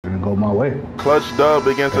didn't go my way. Clutch dub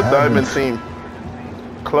against a diamond team.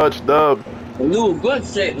 Clutch dub. Lou, good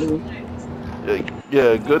shit, Lou.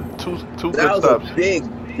 Yeah, good two good stops. That was a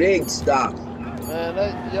big stop.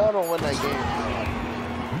 Man, y'all don't win that game.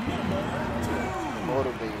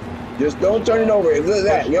 Motivated. Just don't turn it over. Look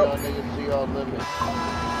at that, yo.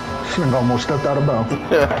 She almost stepped out of bounds.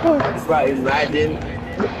 Right, imagine.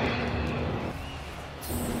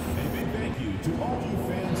 Thank you to all you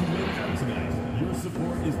fans who made it out tonight. Your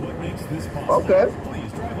support is what makes this possible. Okay.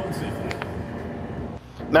 Please drive home safely.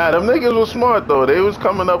 Nah, them niggas was smart though. They was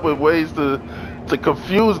coming up with ways to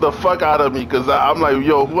confuse the fuck out of me, cause I'm like,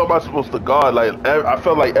 yo, who am I supposed to guard? Like, I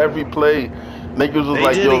felt like every play, niggas was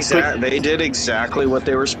like, yo, they did exactly what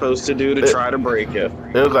they were supposed to do to try to break it.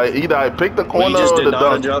 It was like either I picked the corner just or did the not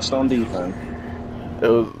dunk. adjust on defense. It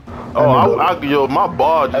was. Oh, yo, my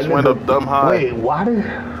bar just went up dumb high. Wait, why did?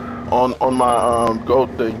 On my gold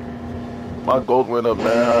thing, my gold went up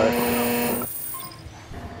that high.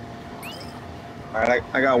 All right,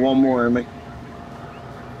 I got one more in me.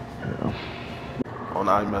 Yeah. On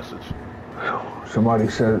iMessage. Somebody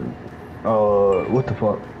said, what the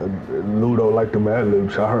fuck? Ludo liked the Mad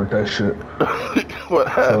Libs. I heard that shit. What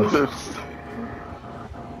ad-libs?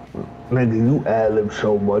 Nigga, you ad-lib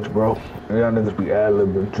so much, bro. Y'all niggas be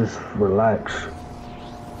ad-libbing. Just relax.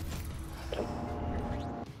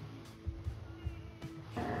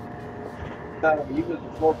 I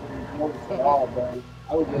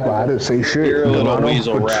didn't say shit. You're a little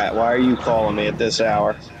weasel rat. Why are you calling me at this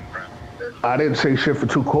hour? I didn't say shit for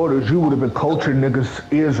 2 quarters. You would have been coaching niggas'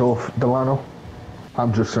 ears off, Delano.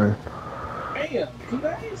 I'm just saying. Damn, 2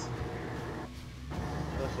 days?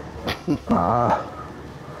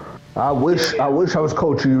 I wish I was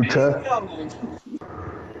coaching you, Ted.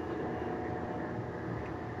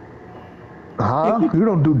 Huh? You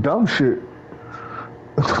don't do dumb shit.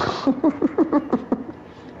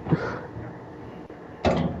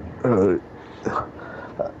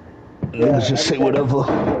 Niggas just say whatever.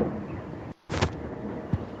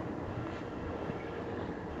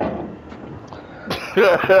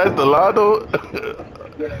 Delano.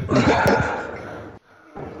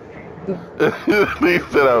 He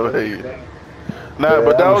said I'm hating. Nah,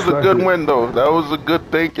 but that was a good win though. That was a good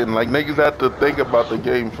thinking. Like niggas had to think about the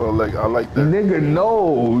game for like I like that. Nigga,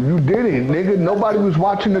 no, you didn't. Nigga, nobody was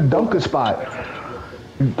watching the dunker spot.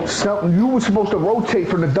 You were supposed to rotate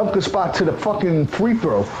from the dunker spot to the fucking free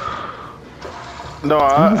throw.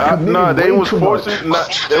 No, they was forcing.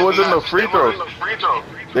 It wasn't the free throw.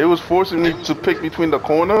 They was forcing me to pick between the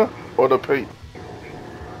corner or the paint.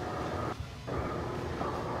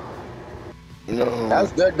 No.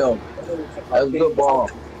 That's good though. That's a good ball.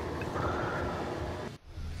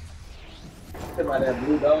 About that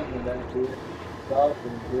blue dog and that shit.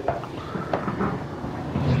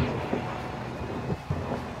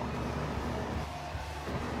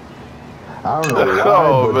 I don't know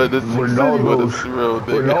why, but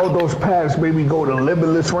Ronaldo's pass made me go to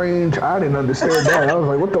limitless range. I didn't understand that. I was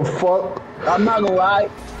like, what the fuck? I'm not gonna lie.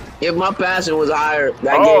 If my passing was higher,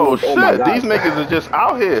 that game would, shit, my God. These niggas are just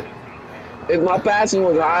out here. If my passing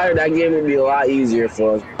was higher, that game would be a lot easier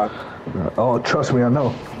for us. Oh, trust me, I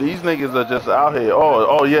know. These niggas are just out here.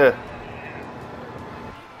 Oh yeah.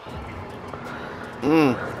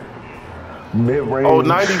 Mid-range. Oh,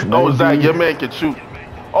 90. Oh, Zach, your man can shoot.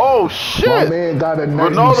 Oh, shit. My man got a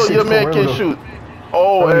 96 Ronaldo, your man perimeter. can shoot.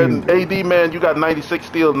 Oh, and AD, man, you got 96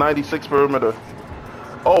 steal, 96 perimeter.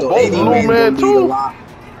 Oh, So both AD blue man, too.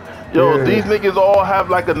 Yo, Yeah. these niggas all have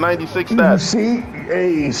like a 96 You stat. see?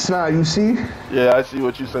 Hey, Sna, you see? Yeah, I see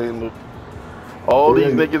what you're saying, Luke. All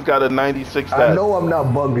these niggas got a 96 stat. I know I'm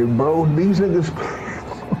not bugging, bro. These niggas...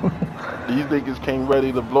 These niggas came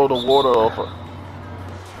ready to blow the water off her.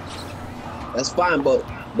 That's fine, but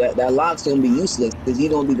that lock's gonna be useless because he's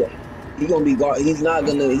gonna be guarding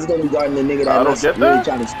the nigga that's really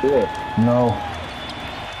trying to score. No.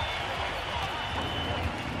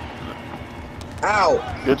 Ow!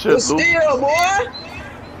 Good shit, Good Luke. steal, boy!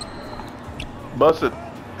 Bust it.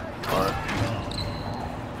 Alright.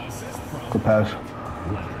 Good pass.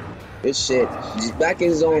 Good shit. Just back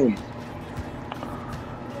in zone.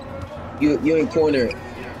 You in corner.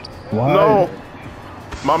 Why? No.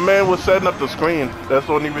 My man was setting up the screen. That's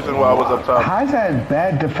the only reason why I was up top. How's that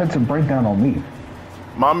bad defensive breakdown on me?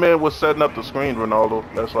 My man was setting up the screen, Ronaldo.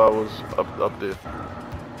 That's why I was up there.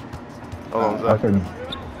 Hold on, Zach.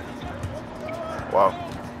 Wow.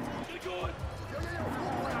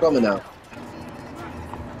 Coming now.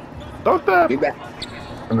 Dunk that. Be back.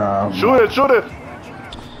 Nah. Shoot it.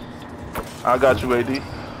 I got you, AD.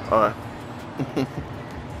 Alright.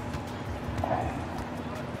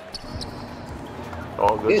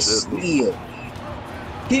 Oh, good Good shit. steal.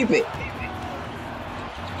 Keep it.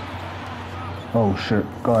 Oh shit.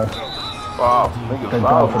 Go ahead. Wow, niggas Thank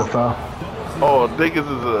God for the foul. foul. Oh, niggas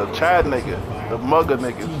is a Chad nigga. The mugger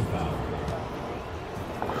niggas.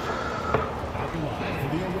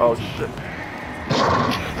 Oh shit.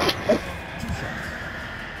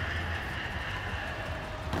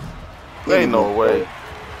 Ain't no way.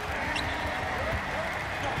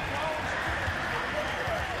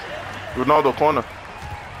 Ronaldo corner.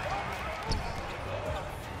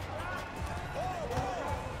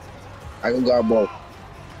 I can guard both.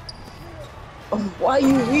 Oh, why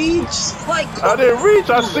you reach? Like, I didn't reach.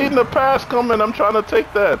 I seen the pass coming. I'm trying to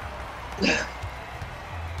take that.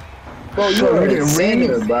 bro, So you're you a didn't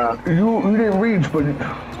center, reach, bro. you didn't reach, but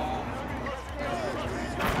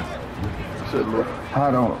Shit, Luke.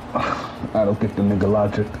 I don't get the nigga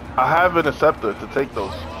logic. I have an interceptor to take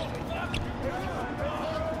those.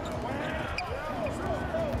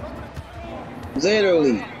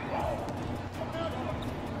 Literally.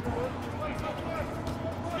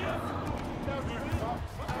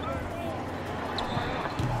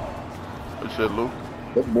 Good shit, Luke.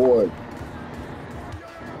 Good board.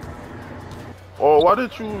 Oh, why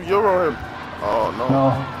did you Euro him? Oh no.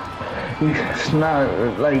 No, it's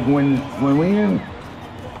not like when we in.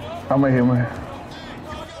 I'm right here, man.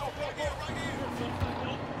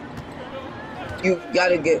 You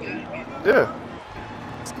gotta get. Yeah.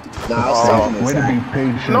 Nah, I'll stay on the Way to side. be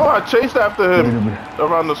patient. No, I chased after Way to him be.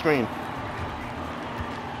 around the screen.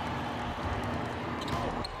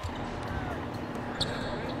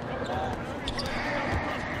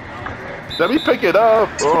 Let me pick it up.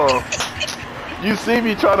 Oh. You see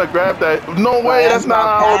me trying to grab that. No way, that's not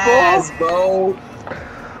our ball. pass, bro.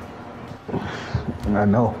 I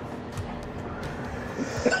know.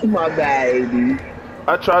 My bad, AD.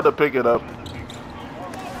 I tried to pick it up.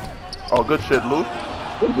 Oh, good shit, Lou.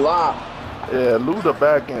 Good block. Yeah, Lou the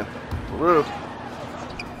back end. For real.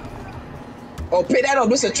 Oh, pick that up.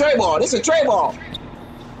 This a tray ball. This a tray ball.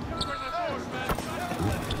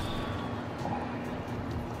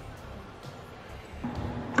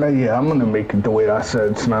 Yeah, I'm gonna make it the way I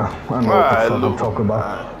said it's now. I know what the fuck I'm talking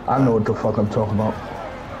about. I know what the fuck I'm talking about.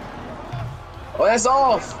 Oh, that's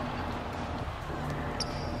off.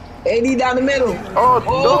 AD down the middle.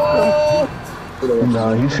 Oh,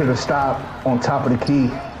 No, he should have stopped on top of the key.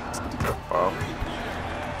 Wow.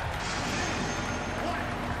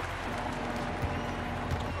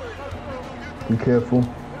 Be careful.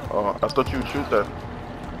 Oh, I thought you would shoot that.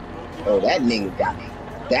 Oh, that nigga got me.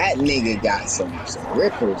 That nigga got some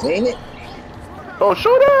rippers, ain't it? Oh,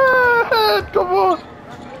 shoot it! Come on.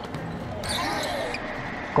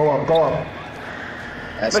 Go up, go up.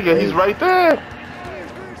 That's Nigga, he's right there.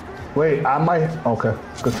 Wait, I might. Okay,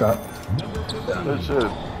 good shot. Good shit.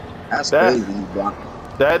 That's That- crazy, bro.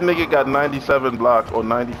 That nigga got 97 block or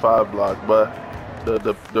 95 block, but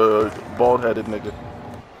the bald-headed nigga.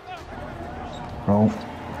 Oh,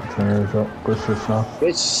 turn it up. Good shit, son.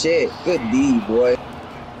 Good shit. Good D, boy.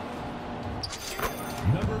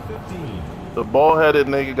 Number 15. The bald-headed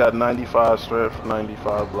nigga got 95 strength,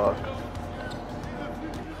 95 block.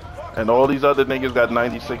 And all these other niggas got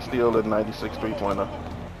 96 steal and 96 three-pointer.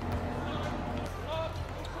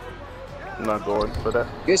 I'm not going for that.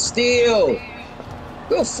 Good steal.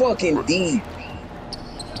 Good fucking D.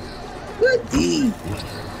 Good D.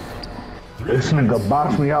 This nigga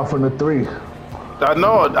boxed me out from the three. I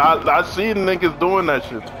know. I seen niggas doing that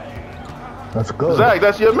shit. That's good. Zach,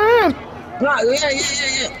 that's your man. Nah,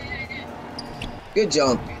 yeah. Good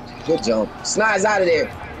jump. Good jump. Snide's out of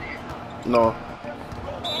there. No.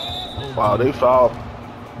 Wow, they fouled.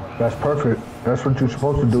 That's perfect. That's what you're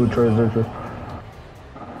supposed to do with transition.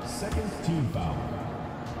 Second team foul.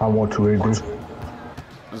 I want to, AD.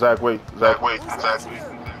 Zach, wait.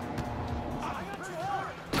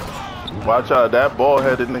 Watch out. That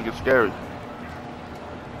bald-headed nigga scary.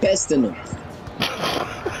 Pesting him.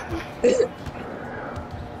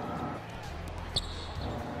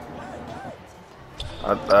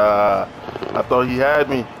 I thought he had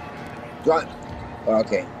me. Right.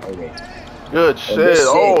 Okay. Good shit. good shit.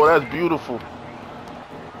 Oh, that's beautiful.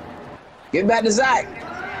 Get back to Zach.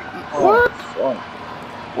 What? Oh,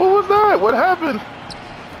 What was that? What happened?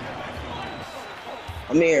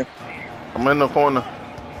 I'm here. I'm in the corner.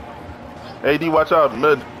 AD, watch out,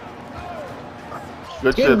 mid.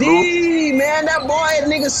 Good shit, Good Lou. D, man. That boy,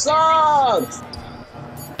 nigga sucks.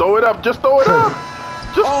 Throw it up. Just throw it up.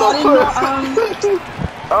 Just Oh, throw it. I didn't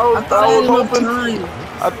I was know. hoping.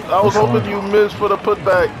 I was hoping you missed for the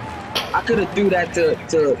putback. I could have threw that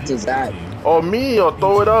to Zach. Or me, or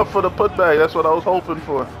throw it up for the putback. That's what I was hoping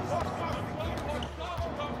for.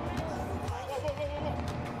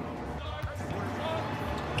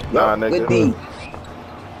 Nah, Yup, good nigga. D.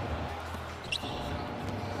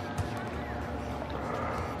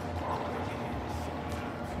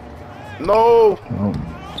 No. Oh.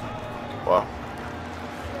 Wow.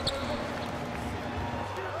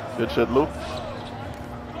 Good shit, Lou.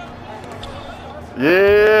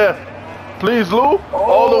 Yeah. Please, Lou.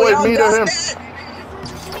 All the way, y'all meet got him. that?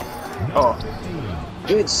 Oh.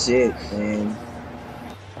 Good shit, man.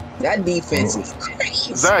 That defense is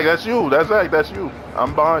crazy. Zach, that's you. That's Zach. That's you.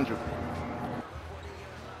 I'm behind you.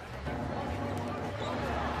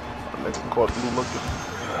 That nigga caught Lou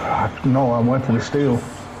looking. No, I went to the steal.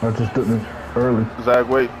 I just did it early. Zach,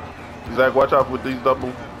 wait. Zach, watch out with these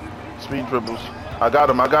double speed dribbles. I got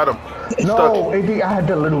him. I got him. He's No, stuck. AD, I had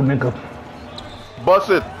the little nigga. Bust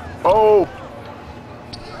it. Oh.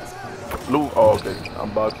 Lou. Oh, okay.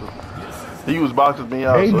 I'm boxing. He was boxing me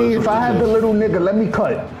out. AD, so if I had the little nigga, let me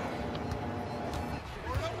cut.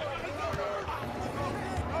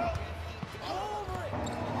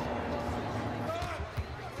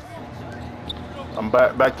 I'm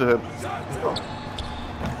back to him.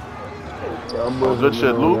 Oh, good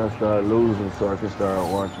shit, Lou. I start losing, so I can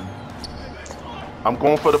start watching. I'm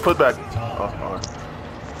going for the putback. Oh, all right.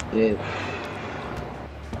 Yeah.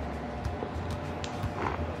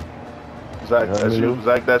 Zach, that's you.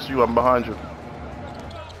 Zach, that's you. I'm behind you.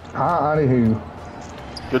 I didn't hear you.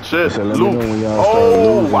 Good shit. So let me Lou. know when y'all start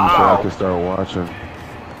Oh, losing, so I wow. can start watching.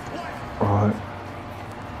 Alright.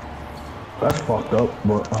 That's fucked up,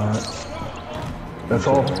 but alright. That's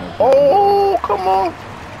all. Oh, come on.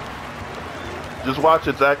 Just watch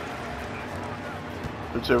it, Zach.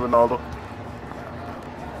 Good shit, Ronaldo.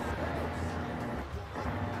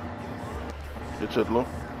 Good shit, Lou.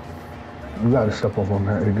 You gotta step up on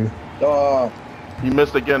that, AD. Oh, He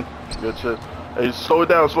missed again. Good shit. Hey, slow it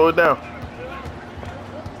down. Slow it down.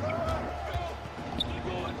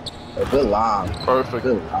 a good lob. Perfect.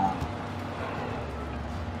 Good lob.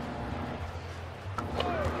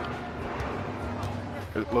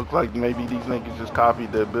 It looked like maybe these niggas just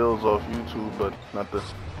copied their bills off YouTube, but not this.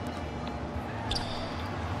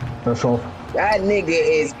 That's all. That nigga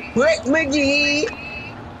is Brick McGee.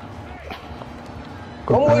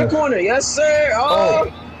 Come on the corner. Yes, sir. Oh,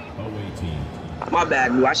 Away team. my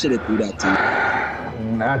bad, Lou. I should have threw that to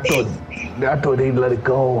you. I thought they'd let it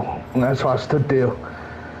go. And that's why I stood there.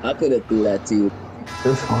 I could have threw that to you.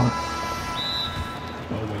 It's fine.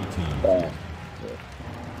 Away team. Bad.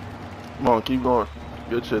 Come on, keep going.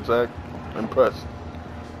 Good shit, Zach. Impressed.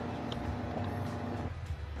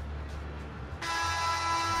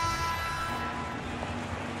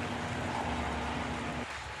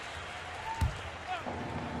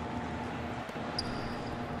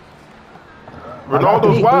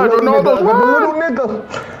 Ronaldo's wide. Ronaldo's wide. Little wide.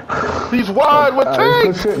 nigga. He's wide with Tank.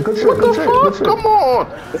 Good shit. Good shit. What Good the shit. fuck? Good shit. Come on.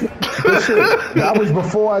 Good shit. That was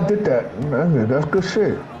before I did that. That's good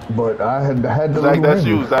shit. But I had the Zach, little that's nigga.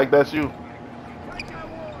 you. Zach, that's you.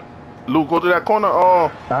 Luke, go to that corner.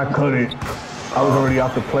 Oh, I couldn't. I was already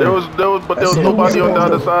out the play. there was That's it. nobody on the You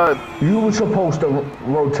other were side. You were supposed to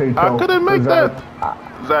rotate though. I couldn't make 'cause that.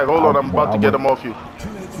 Zach, hold on. I'm about to I get went- him off you. 2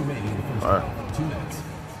 minutes remaining in the first All right. half. 2 minutes.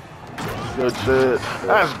 Good shit.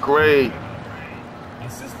 That's great.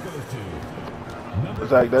 Assist goes to number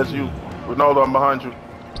Zach, that's you. Ronaldo, I'm behind you.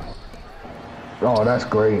 Oh, that's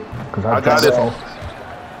great. Cause I got it.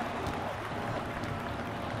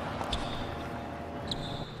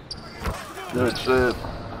 Good shit.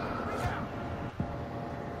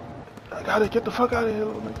 I gotta get the fuck out of here,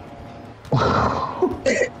 little nigga.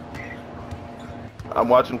 I'm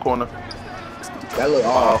watching corner. That look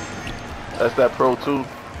Wow. off. That's that Pro 2.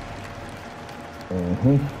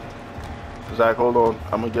 Zach, hold on.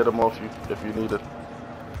 I'm gonna get him off you if you need it.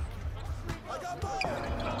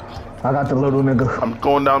 I got the little nigga. I'm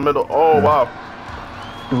going down middle. Oh, wow.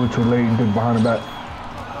 Do it too late and did behind the back.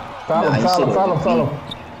 Nah, you should've Follow.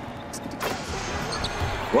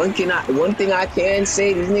 One thing I can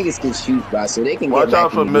say, these niggas can shoot, bro, so they can Watch get back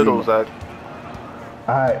out for in the middle, game. Zach.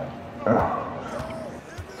 Alright.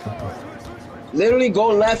 Literally go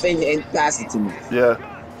left and pass it to me. Yeah.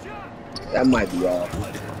 That might be all.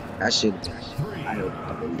 I should. I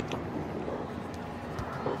don't know.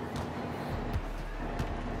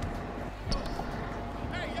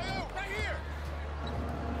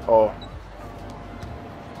 Oh.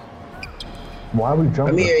 Why are we jumping?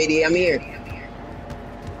 I'm here, AD. I'm here.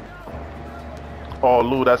 Oh,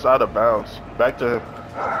 Lou, that's out of bounds. Back to him.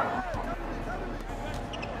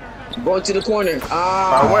 Going to the corner. I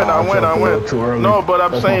Ah, went. jumped a little too early. No, but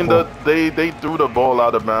I'm That's saying my that they threw the ball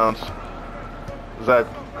out of bounds. Zach.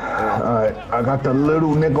 Alright, I got the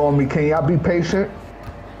little nigga on me. Can y'all be patient?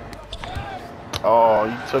 Oh,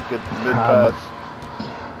 you took it mid pass.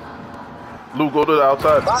 Lou, go to the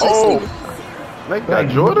outside. Wow, Oh, this make that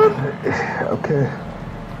Jordan. Okay.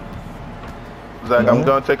 Zach, I'm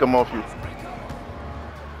gonna take him off you.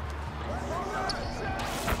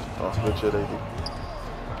 Oh, good shit, AD.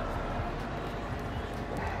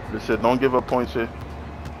 Good shit. Don't give up points here.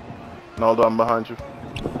 Naldo, I'm behind you.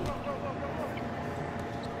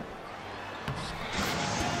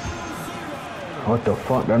 What the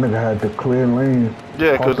fuck? That nigga had the clear lane.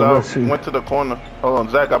 Yeah, Off because the I left seat. went to the corner. Hold on,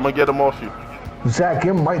 Zach, I'm gonna get him off you. Zach,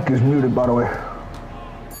 your mic is muted, by the way.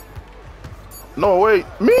 No, wait,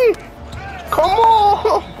 me? Come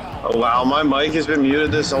on! Oh, wow, my mic has been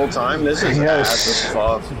muted this whole time. This is ass as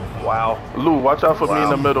fuck. Wow. Lou, watch out for me in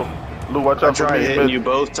the middle. Lou, watch I out for tried me. hitting you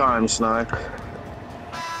both times, Snipe.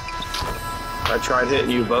 I tried hitting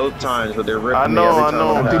you both times, but they're ripping me every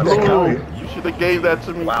time. I think they know. counted. You should have gave that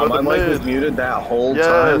to me. Wow, for my the mic was mid. muted that whole Yes.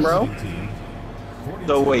 time, bro.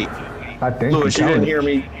 So wait, I think Lewis, he you didn't counted. hear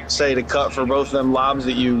me say to cut for both of them lobs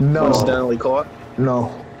that you No. coincidentally caught?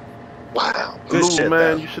 No. Wow, good Lou, shit,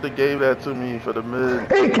 man, man. you should have gave that to me for the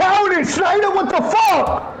mid. He counted, Snyder, what the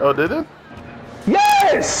fuck? Oh, did it?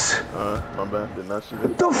 Yes! My bad. Did not see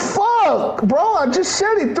it. The fuck, bro? I just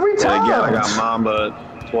said it 3 And times. again, I got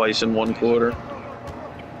Mamba twice in 1 quarter.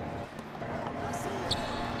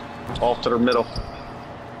 Off to the middle.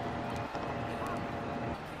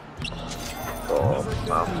 Oh,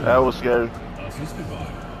 wow. That was scary. Assisted by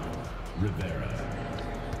Rivera.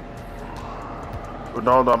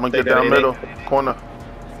 Ronaldo, I'm gonna They get got down 8-8. middle. Corner.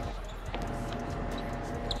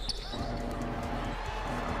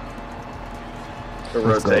 To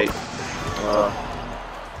rotate.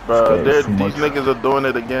 Bro, Scared these too much. niggas are doing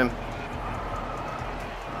it again.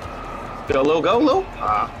 Go, Lou, go, Lou.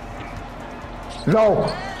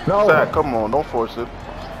 No. No. Zach, come on, don't force it.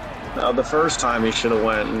 Now, the first time he should have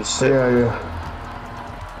went and sit. Yeah.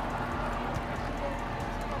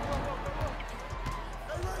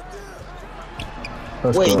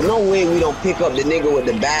 Let's Wait, go. no way we don't pick up the nigga with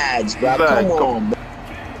the badge, bro. Zach, Come come- on, bro.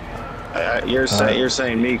 You're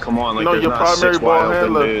saying me, come on, like No, there's your not primary 6 ball wide open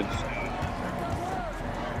handler. dudes.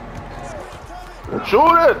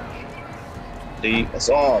 Shoot it! Deep, That's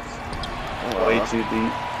off. way too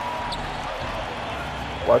deep.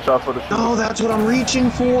 Watch out for the shoot. No, that's what I'm reaching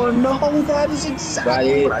for. No, that is Got exactly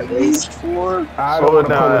it. what I reached for. I Slow don't want it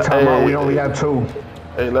to call the down. timeout. Hey, We only got 2.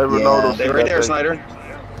 Hey, let Yeah, Ronaldo They see right that there, thing. Snyder.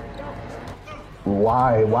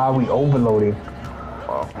 Why? Why are we overloading?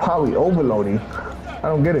 Wow. Why are we overloading? I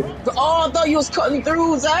don't get it. Oh, I thought you was cutting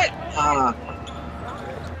through, Zach.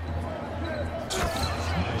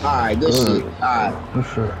 Alright, good shit. Alright. For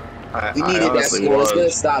sure. We needed that honestly score. Let's was. get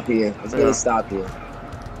it stop here. Let's get Yeah. it stop here.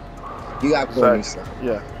 You got corners, Zach, sir.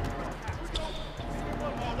 yeah.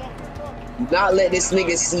 Not let this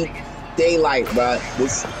nigga see daylight, bro.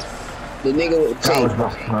 This the nigga with the That tape. was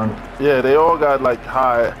my man. Yeah, they all got like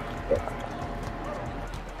high.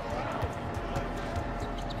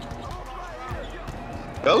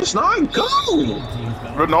 Go, Snyder, go!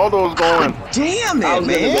 Ronaldo's going. Damn I it, was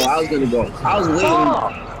man. gonna go. I was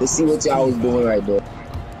waiting to see what y'all was doing right there.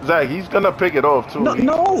 Zach, he's gonna pick it off too.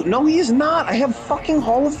 No, he is not. I have fucking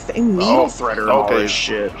Hall of Fame needle threader and all okay. this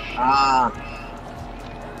shit.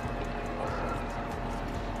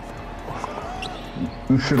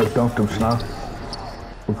 You should have dunked him, Snap.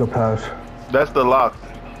 We could pass. That's the lock.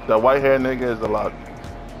 That white hair nigga is the lock.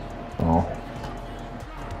 Oh.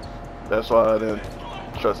 That's why I didn't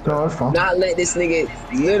trust No, that. that's fine. Not let this nigga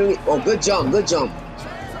literally. Oh, good jump, good jump.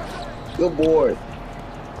 Good board.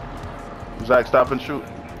 Zach, stop and shoot.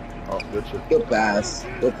 Oh, good shit. Good pass.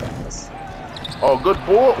 Good pass. Oh, good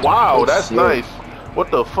ball. Wow, Good that's shit. nice.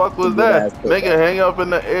 What the fuck was Good that? ass putback. Nigga hang up in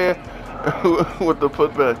the air with the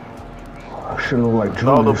putback. Should look like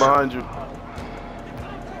Ronaldo Julius. behind you.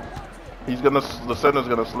 He's gonna, the center's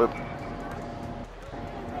gonna slip.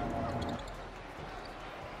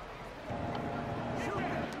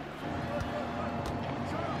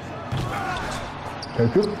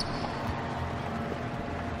 Thank you.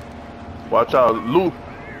 Watch out, Lou.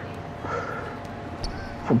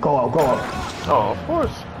 Go out, go out. Oh, of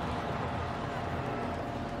course.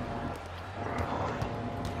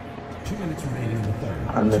 2 minutes remaining in the third.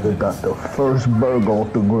 I nigga got the first burger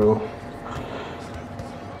off the grill.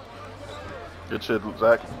 Good shit,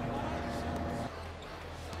 Zach.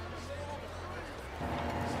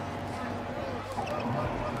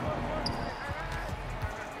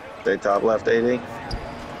 Stay top left, AD.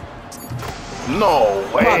 No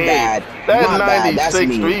way. My bad. That My bad. That's 96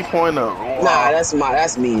 me. three-pointer. Wow. Nah, that's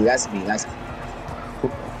me. That's me.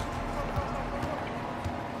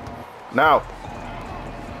 Now,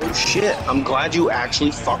 Oh shit, I'm glad you actually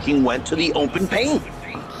fucking went to the open paint.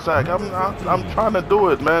 Zach, I'm trying to do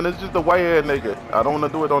it, man. It's just the white hair nigga. I don't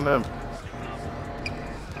want to do it on him.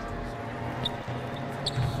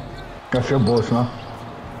 That's your boss, huh?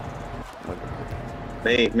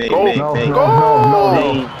 Me. Go. No.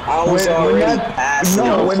 I was already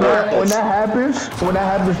passing. When that happens, no,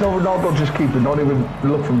 Ronaldo, just keep it. Don't even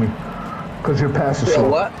look for me, cause your pass is slow.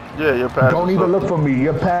 What? Yeah, your pass. Don't even look for me.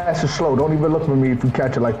 Your pass is slow. Don't even look for me if you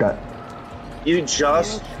catch it like that. You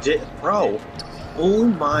just did, bro. Oh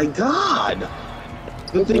my God.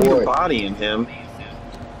 Good thing you're bodying him.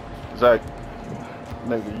 Zach,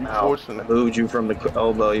 nigga, you forcing it. Moved you from the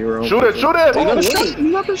elbow. You were open. Shoot it! Shoot it! Oh,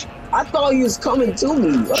 wait. I thought he was coming to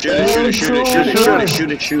me.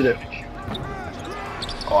 Shoot it.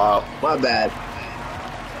 Wow. My bad.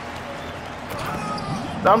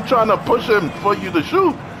 I'm trying to push him for you to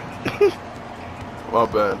shoot. My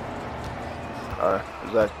bad.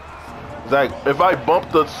 Alright, Zach, if I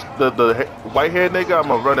bump the white hair nigga,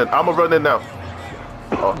 I'ma run it now.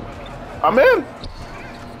 Oh. I'm in.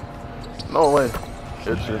 No way.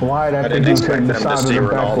 Why that I didn't thing expect the them to side see of the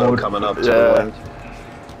Ronaldo backboard? coming up to the wing.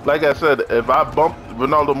 Like I said, if I bump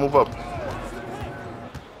Ronaldo, move up.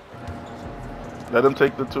 Let him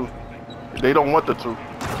take the 2. They don't want the 2.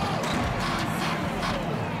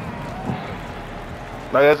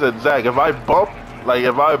 Like I said, Zach, if I bump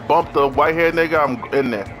the white hair nigga, I'm in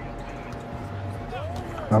there.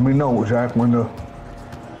 Let me know, Zach, when the...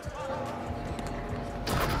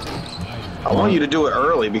 I want you to do it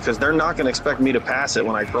early because they're not going to expect me to pass it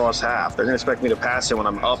when I cross half. They're going to expect me to pass it when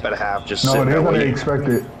I'm up at half, just No, sitting they're there gonna waiting. expect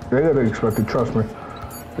it. They're gonna expect it, trust me.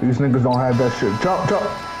 These niggas don't have that shit. Jump.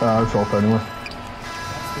 It's off anyway.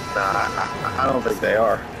 Nah, I don't think they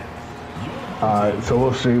are. Alright, so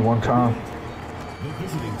we'll see one time.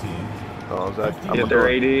 Oh, Zach, I'm Get their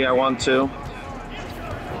AD, I want to.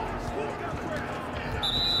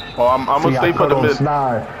 Oh, I'm gonna stay for the mid.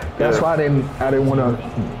 Snide. That's why I didn't want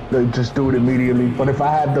to just do it immediately. But if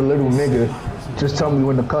I had the little nigga, just tell me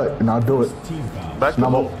when to cut and I'll do it. Back to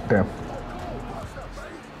low. Damn.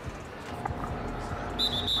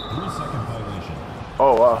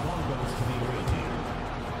 Oh wow.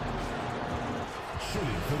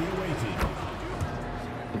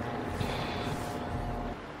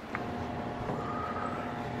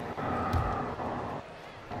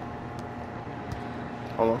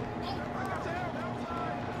 Hold on.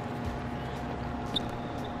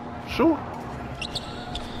 Shoot.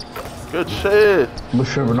 Good shit. Good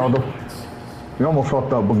shit, Ronaldo. You almost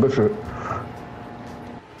fucked up, but good shit.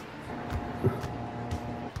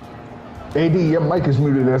 AD, your mic is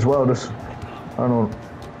muted as well. I don't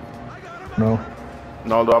know.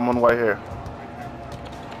 No, I'm on white hair.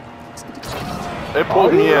 It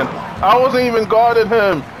pulled me in. I wasn't even guarding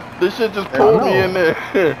him. This shit just pulled me in there.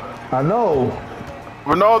 I know.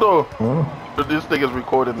 Ronaldo. This thing is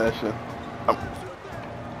recording that shit.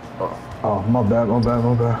 Oh, my bad. Oh,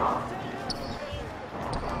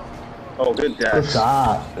 good Good pass.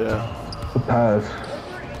 shot. Yeah. Good pass.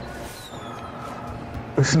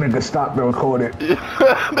 This nigga stopped the recording. This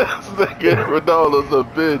nigga Ronaldo's a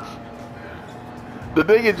bitch. The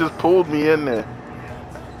nigga just pulled me in there.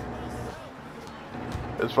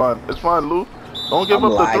 It's fine, Lou. Don't give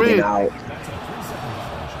up the 3.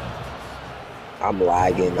 I'm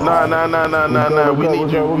lagging out. Nah. We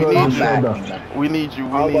need you. We need you.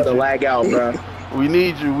 I'm about to lag out, bro. We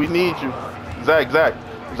need you.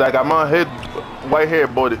 Zach, I'm on head, white hair,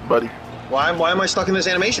 buddy. Why am I stuck in this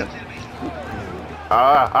animation?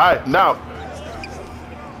 Alright, now.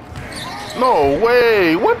 No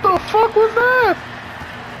way! What the fuck was that?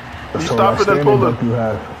 You stop it and pull it.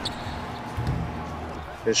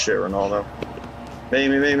 Good shit, Ronaldo.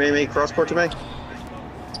 May, cross court to me.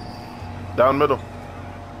 Down middle.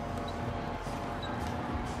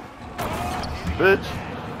 Bitch.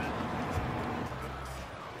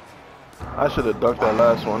 I should have dunked that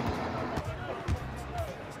last one.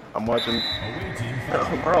 I'm watching.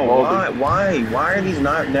 Bro, why are these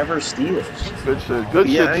never steals? Good shit. Good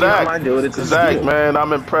shit, Zach. I do it. It's a Zach, steal. man,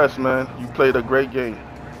 I'm impressed, man. You played a great game.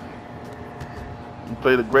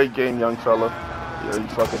 Young fella. Yeah, you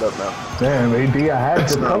fuck it up now. Damn, AD, I had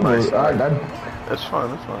to cover. Nice. That's fine,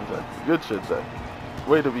 Zach. Good shit, Zach.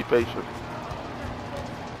 Way to be patient.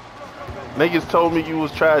 Niggas told me you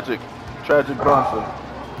was tragic. Tragic Bronson.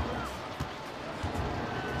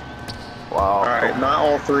 Wow. Alright, not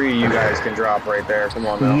all 3 you guys can drop right there. Come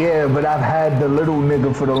on now. Yeah, but I've had the little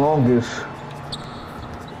nigga for the longest.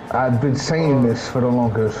 I've been saying this for the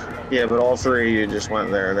longest. Yeah, but all 3 you just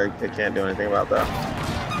went there. They can't do anything about that.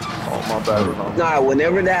 Oh, my bad. Nah,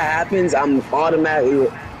 whenever that happens, I'm automatically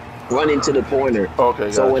running to the corner.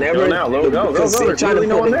 Okay, so whenever go. because they're trying to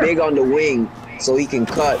put it big on the wing, so he can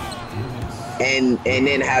cut and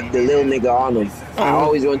then have the little nigga on him. I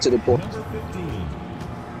always run to the point.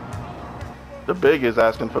 The big is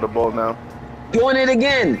asking for the ball now. Doing it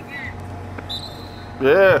again.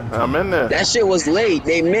 Yeah, I'm in there. That shit was late.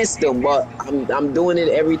 They missed him, but I'm doing it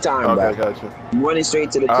every time, Okay, bro. got you. I'm running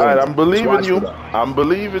straight to the All point. right, I'm believing Watch you. for that. I'm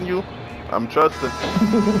believing you. I'm trusting.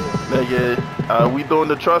 Nigga, we doing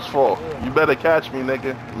the trust fall. You better catch me,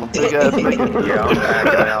 nigga. I'm a big ass nigga. Yeah, I'm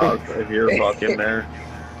backing out if you're fucking there.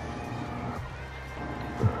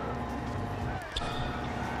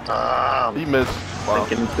 He missed. Wow.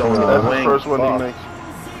 Thinking he's going to That's the the wing. first one Fuck. he makes.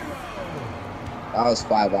 That was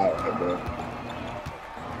 5 out right there.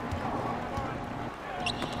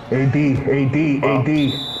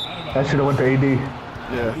 AD. That should have went to AD.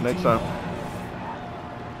 Yeah, next time.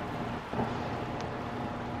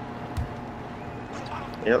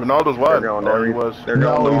 Yep. Ronaldo's They're wide. going, Oh, he was. they're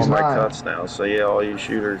No, going to all he's my not. cuts now. So yeah, all you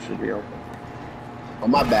shooters should be open. Oh,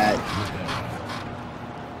 my bad.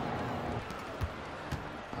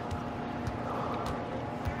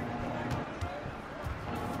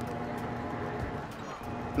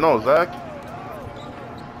 No, Zach.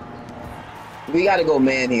 We gotta go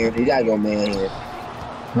man here. We gotta go man here.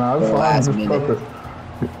 Nah, it's The fine. last Just minute. perfect.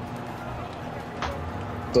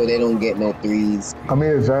 So they don't get no threes. Come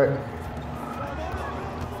here, Zach.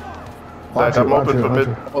 Watch Zach, I'm watch open for watch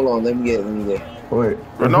mid. Hold on, let me get it. Wait.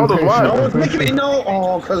 Ronaldo's Be wide. patient, No, be it's making me patient. no.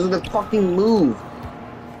 Oh, because of the fucking move.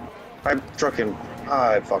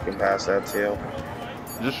 I fucking passed that to you.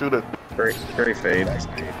 Just shoot it. Great fade.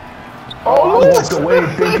 Oh, I walked away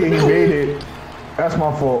thinking he made it. That's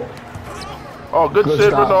my fault. Oh, good Good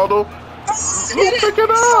shit, stop. Ronaldo. Pick it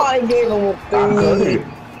Oh, up. I gave him a I got three. it.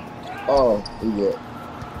 Oh, we good.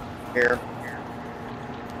 Here.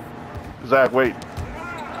 Zach, wait.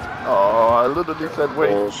 Oh, I literally said wait.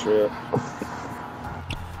 Bullshit.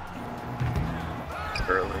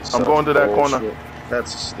 Really I'm going to that corner. bullshit.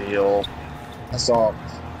 That's a steal. That's all.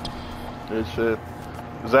 Good shit.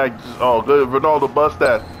 Zach, oh, good. Ronaldo, bust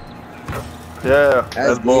that. Yeah,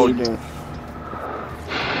 that's ball good. game.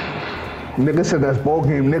 Nigga said that's ball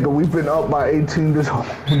game. Nigga, we've been up by 18 this whole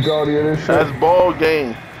majority of this shit. That's ball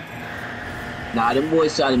game. Nah, them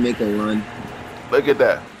boys trying to make a run. Look at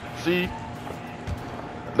that. See?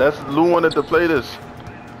 That's Lou wanted to play this.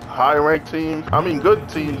 High ranked teams. I mean, good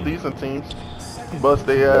teams, decent teams. Bust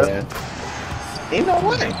they ass. Yeah. Ain't no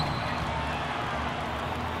way.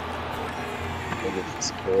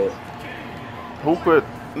 Who quit?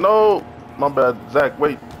 No, my bad. Zach,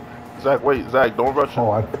 wait. Zach, wait. Zach, don't rush him.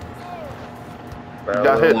 Oh, You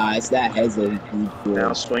got hit. Nah, it's that Hezzy.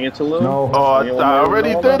 Now swing it to Lou. no. Oh, I Swing it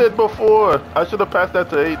already Ronaldo. did it before. I should have passed that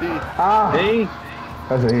to AD. Ah, Hey.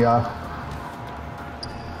 that's a yeah.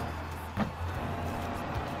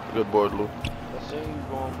 Good board, Lou. I seen you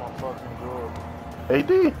going my fucking door.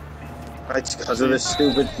 AD. It's because of this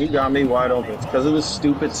stupid. You got me wide open. It's because of this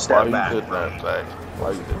stupid Why step you back. did that, Zach?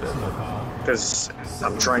 Why you did that? Because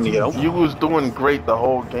I'm trying to get open. You was doing great the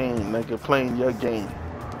whole game, nigga, playing your game.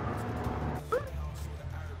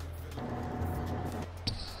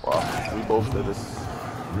 Wow, we both did it.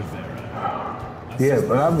 Yeah,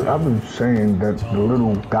 but I've been saying that the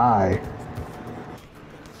little guy.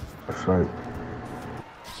 That's right.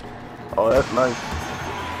 Oh, that's nice.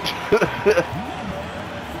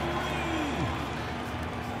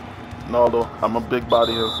 No, though, I'm a big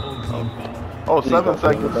body here. Oh, 7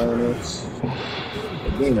 seconds.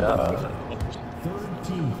 Third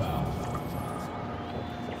team foul.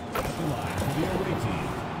 At the line for the away team.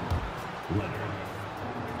 Leonard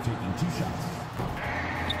taking 2 shots.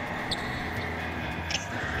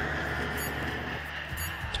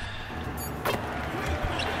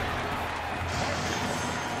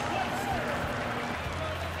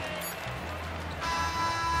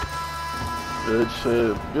 Good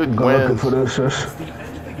shit. Good Good looking wins. for this, sis. The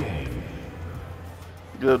end of the game.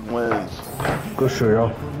 Good wins. Good shit,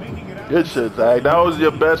 yo. Good shit, Zach. That was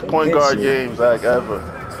your best point guard game, Zach, ever.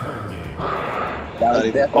 That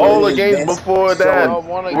was definitely All the his games best before that Y'all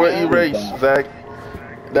won were again? erased, Zach.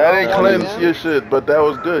 That ain't Y'all won cleanse again? your shit, but that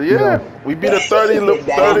was good. Yeah, Yeah. we beat a 30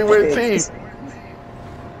 win team.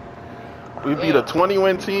 We beat a 20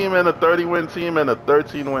 win team and a 30 win team and a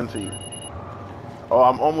 13 win team. Oh,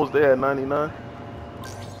 I'm almost there at 99.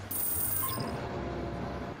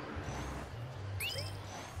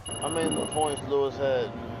 How many the points Lewis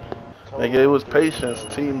had? Nigga, it was patience,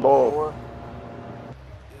 team ball. 4?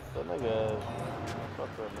 That nigga, fuck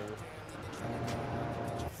that nigga.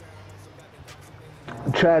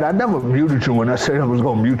 Chad, I never muted you when I said I was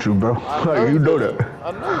gonna mute you, bro. I Like, you know that.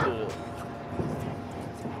 I know you did it.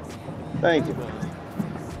 Thank you.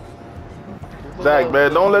 It's Zach,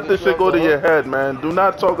 man, don't let this shit go to your head, man. Do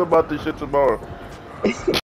not talk about this shit tomorrow.